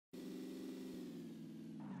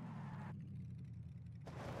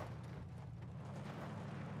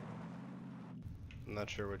I'm not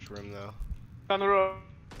sure which room though. On the road.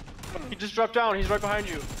 He just dropped down. He's right behind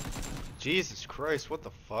you. Jesus Christ, what the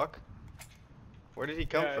fuck? Where did he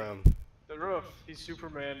come from? The roof. He's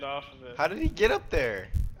Supermaned off of it. How did he get up there?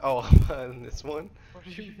 Oh, on this one? What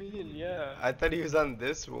do you mean? Yeah. I thought he was on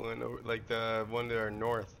this one, like the one to our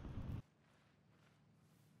north.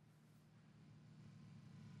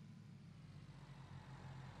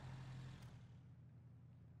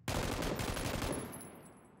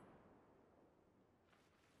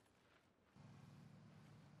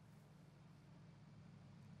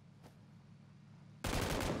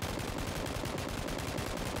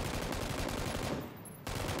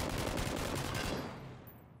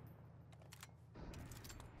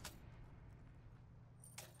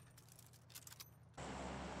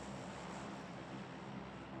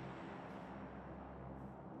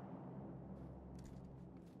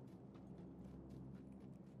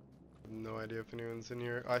 No idea if anyone's in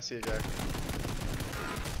here. Oh, I see a guy.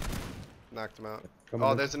 Knocked him out.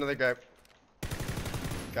 Oh, there's another guy.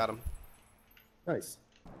 Got him. Nice.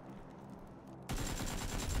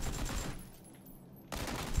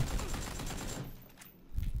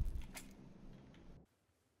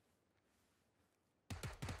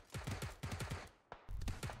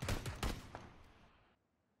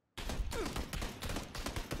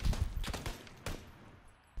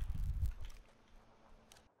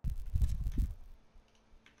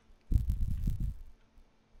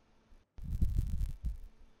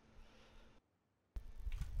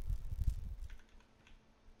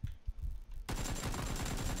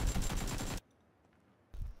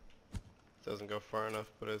 Doesn't go far enough,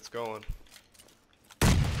 but it's going.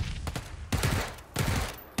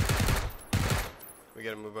 We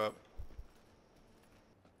gotta move up.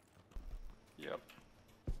 Yep.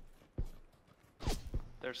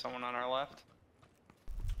 There's someone on our left.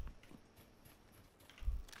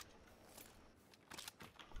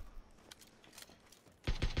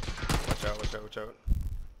 Watch out, watch out, watch out.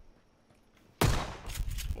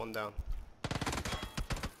 One down.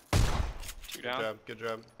 Two Good down. job, good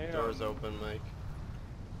job. Damn. Door's open, Mike.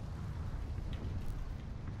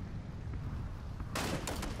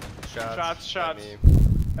 Shots. At me.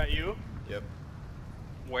 At you? Yep.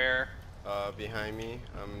 Where? Behind me.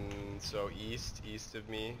 So east of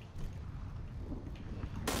me.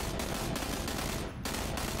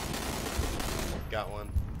 Got one.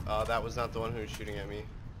 That was not the one who was shooting at me.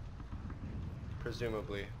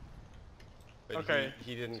 Presumably. But Okay.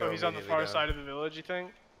 he didn't go So he's on the immediately far down. side of the village, you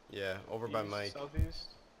think? Yeah, over by Mike.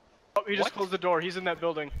 Southeast. Oh, he just What? closed the door. He's in that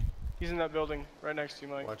building. He's in that building right next to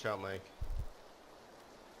you, Mike. Watch out, Mike.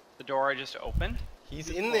 The door I just opened? He's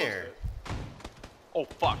Just in closed there. it. Oh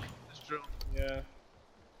fuck. Just drill. Yeah.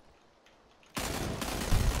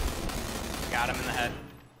 Got him in the head.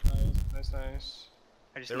 Nice.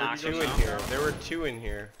 I just There were knocked two him in out. here. There were two in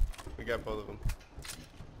here. We got both of them.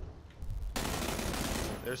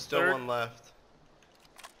 There's still Third. one left.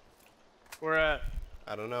 Where at?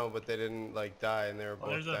 I don't know, but they didn't like die and they were both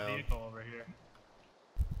There's a down. vehicle over here.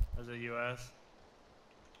 There's a US.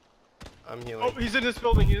 I'm healing. Oh, he's in this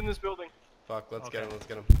building. He's in this building. Fuck, let's get him, Okay. let's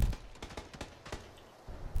get him.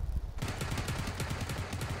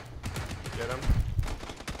 Get him.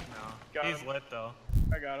 No. Got He's him. lit though.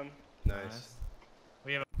 I got him. Nice.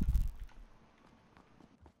 We have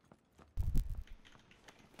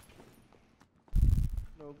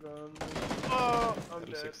No gun. Oh, I'm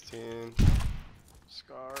dead. M16.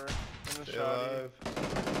 Scar. And a Stay shotty. alive.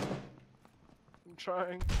 I'm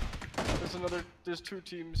trying. There's two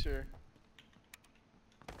teams here.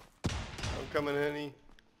 I'm coming, Henny.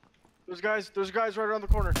 There's guys right around the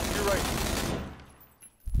corner. To your right.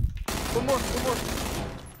 One more.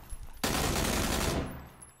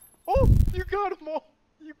 Oh, you got them all.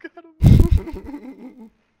 You got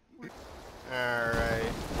them.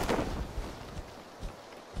 Alright.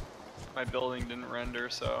 My building didn't render,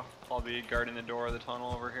 so I'll be guarding the door of the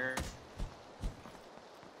tunnel over here.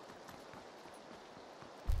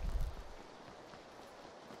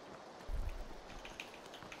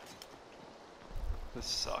 This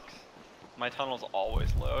sucks. My tunnels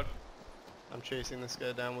always load. I'm chasing this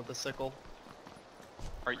guy down with a sickle.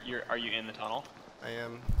 Are you in the tunnel? I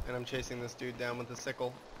am. And I'm chasing this dude down with a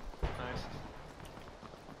sickle. Nice.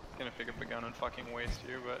 Gonna pick up a gun and fucking waste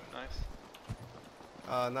you, but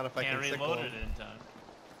nice. Not if I can't can sickle reload him. it in time.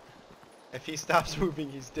 If he stops moving,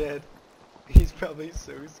 he's dead. He's probably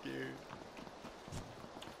so scared.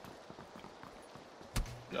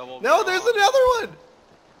 Double No, there's another one!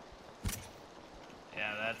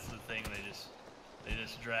 Yeah, that's the thing. They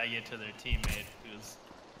just drag you to their teammate who's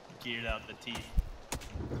geared out the teeth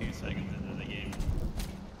 2 seconds into the game.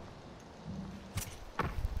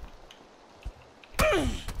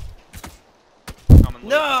 Luke.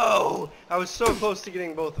 No! I was so close to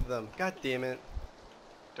getting both of them. God damn it.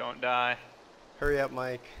 Don't die. Hurry up,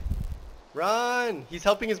 Mike. Run! He's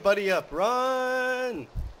helping his buddy up. Run!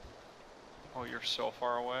 Oh, you're so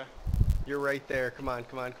far away. You're right there. Come on,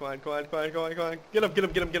 come on, come on, come on, come on, come on, come on. Get him, get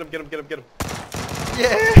him, get him, get him, get him, get him, get him.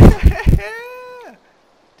 Yeah!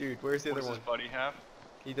 Dude, where's the What other does one? his buddy have?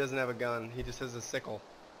 He doesn't have a gun. He just has a sickle.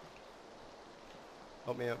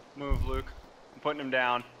 Help me up. Move, Luke. I'm putting him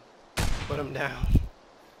down. Put him down.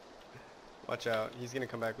 Watch out. He's gonna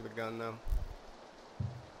come back with a gun now.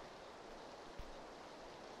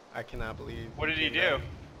 I cannot believe. What did he came do? back.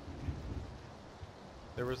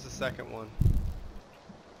 There was the second one.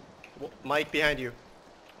 Mike, behind you.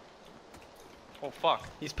 Oh, fuck.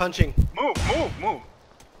 He's punching. Move, move, move.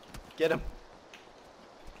 Get him.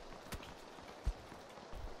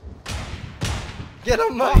 Get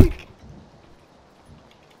him, Mike!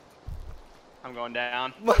 I'm going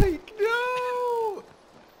down. Mike, no!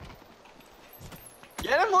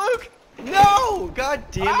 Get him, Luke! No! God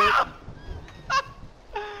damn it.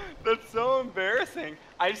 That's so embarrassing.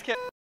 I just can't.